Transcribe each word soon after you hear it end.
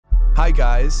Hi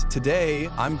guys, today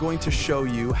I'm going to show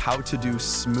you how to do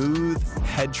smooth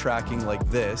head tracking like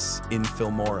this in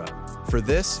Filmora. For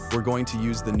this, we're going to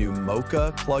use the new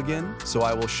Mocha plugin, so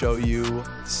I will show you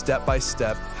step by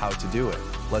step how to do it.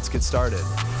 Let's get started.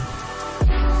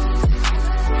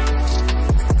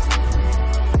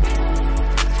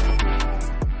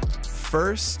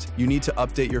 First, you need to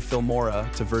update your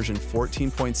Filmora to version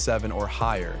 14.7 or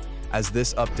higher, as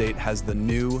this update has the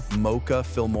new Mocha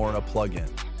Filmora plugin.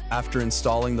 After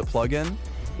installing the plugin,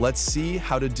 let's see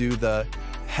how to do the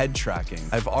head tracking.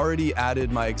 I've already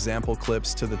added my example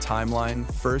clips to the timeline.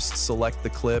 First, select the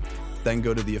clip, then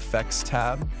go to the Effects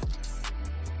tab.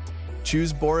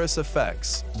 Choose Boris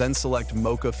Effects, then select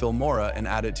Mocha Filmora and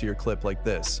add it to your clip like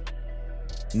this.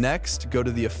 Next, go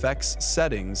to the Effects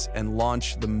settings and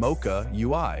launch the Mocha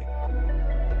UI.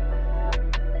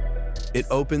 It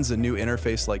opens a new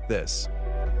interface like this.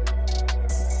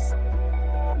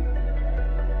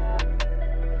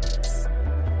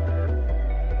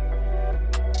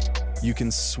 You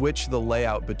can switch the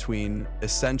layout between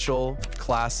Essential,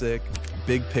 Classic,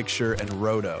 Big Picture, and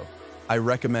Roto. I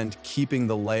recommend keeping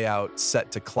the layout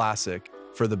set to Classic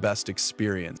for the best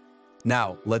experience.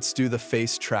 Now, let's do the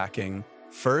face tracking.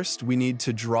 First, we need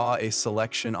to draw a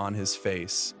selection on his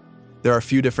face. There are a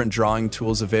few different drawing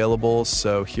tools available,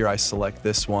 so here I select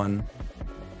this one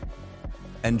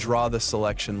and draw the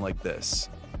selection like this.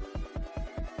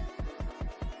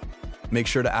 Make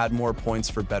sure to add more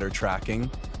points for better tracking.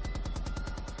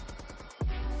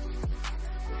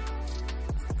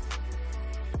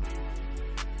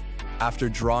 After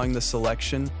drawing the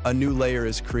selection, a new layer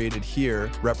is created here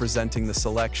representing the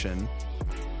selection.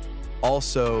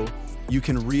 Also, you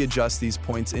can readjust these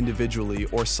points individually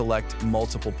or select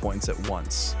multiple points at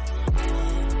once.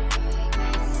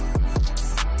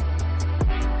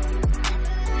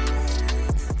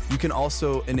 You can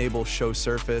also enable Show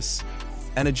Surface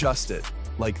and adjust it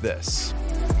like this.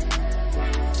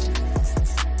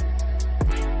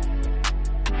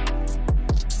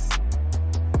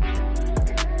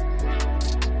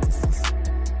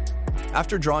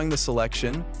 After drawing the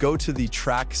selection, go to the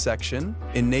Track section,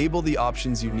 enable the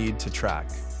options you need to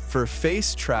track. For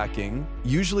face tracking,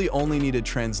 usually only needed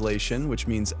translation, which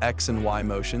means X and Y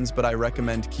motions, but I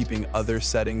recommend keeping other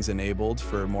settings enabled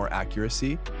for more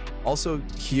accuracy. Also,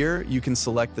 here you can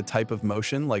select the type of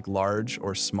motion, like large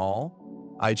or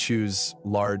small. I choose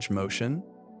large motion.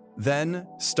 Then,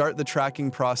 start the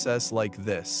tracking process like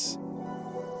this.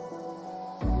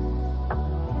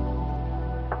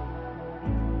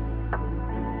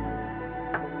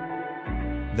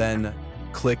 Then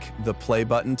click the play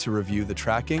button to review the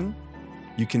tracking.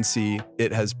 You can see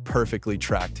it has perfectly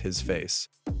tracked his face.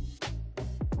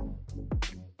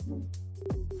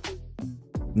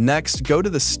 Next, go to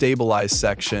the Stabilize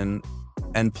section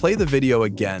and play the video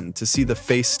again to see the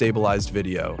face stabilized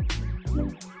video.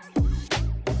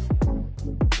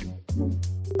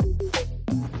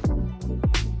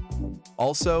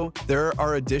 Also, there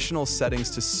are additional settings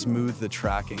to smooth the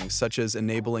tracking, such as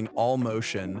enabling all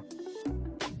motion.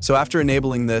 So after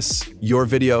enabling this, your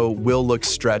video will look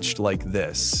stretched like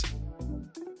this.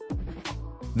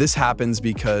 This happens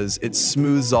because it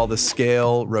smooths all the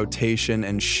scale, rotation,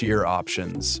 and shear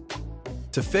options.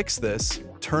 To fix this,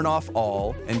 turn off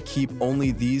all and keep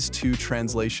only these two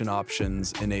translation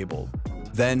options enabled.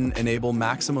 Then enable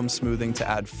maximum smoothing to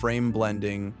add frame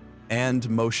blending and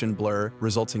motion blur,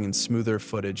 resulting in smoother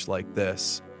footage like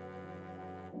this.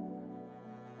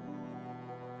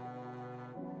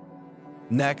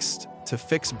 Next, to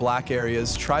fix black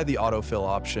areas, try the autofill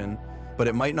option, but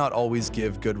it might not always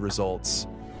give good results.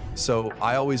 So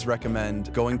I always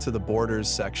recommend going to the borders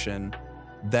section,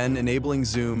 then enabling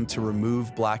zoom to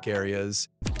remove black areas,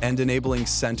 and enabling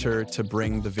center to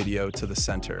bring the video to the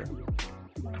center.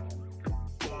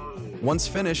 Once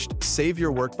finished, save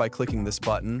your work by clicking this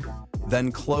button,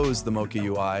 then close the Mocha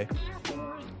UI.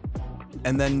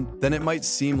 And then it might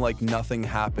seem like nothing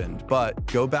happened, but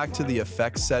go back to the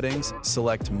effects settings,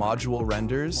 select module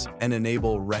renders, and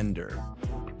enable render.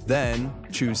 Then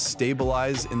choose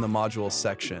stabilize in the module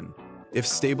section. If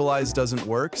stabilize doesn't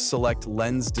work, select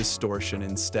lens distortion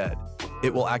instead.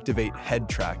 It will activate head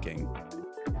tracking.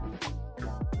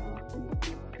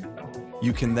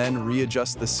 You can then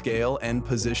readjust the scale and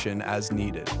position as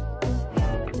needed.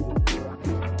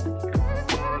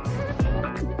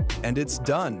 And it's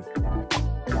done.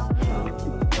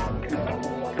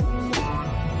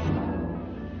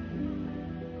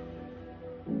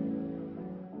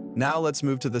 Now let's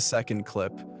move to the second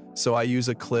clip. So I use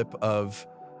a clip of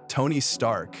Tony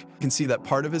Stark. You can see that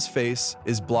part of his face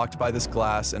is blocked by this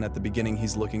glass, and at the beginning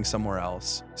he's looking somewhere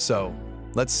else. So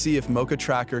Let's see if Mocha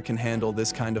Tracker can handle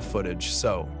this kind of footage.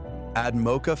 So, add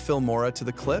Mocha Filmora to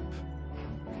the clip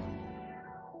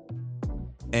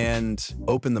and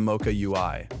open the Mocha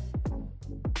UI.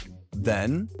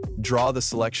 Then, draw the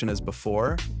selection as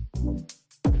before.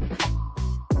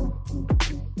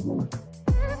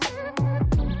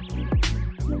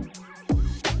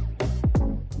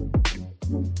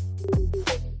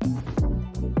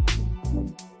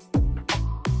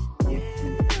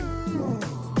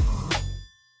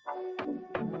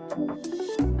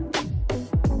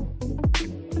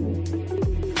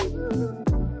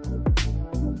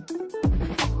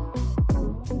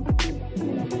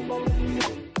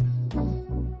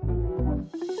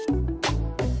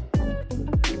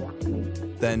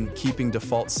 Then keeping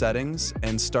default settings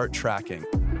and start tracking.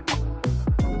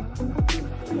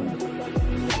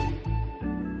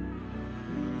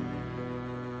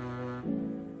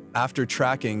 After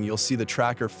tracking, you'll see the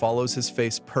tracker follows his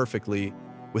face perfectly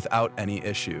without any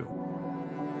issue.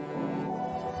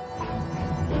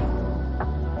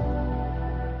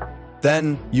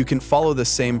 Then you can follow the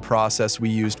same process we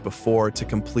used before to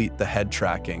complete the head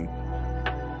tracking.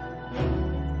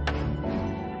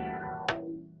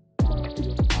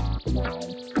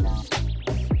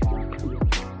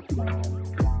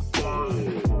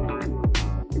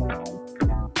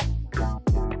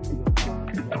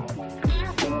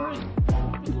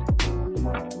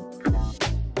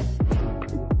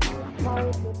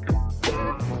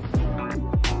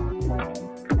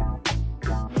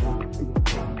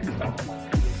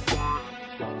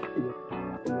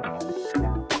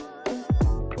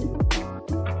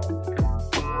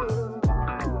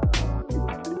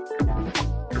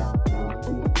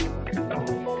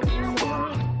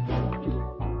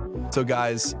 So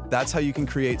guys, that's how you can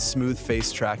create smooth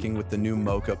face tracking with the new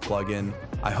Mocha plugin.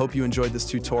 I hope you enjoyed this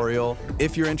tutorial.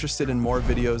 If you're interested in more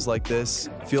videos like this,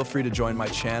 feel free to join my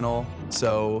channel.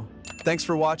 So thanks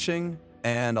for watching,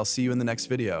 and I'll see you in the next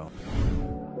video.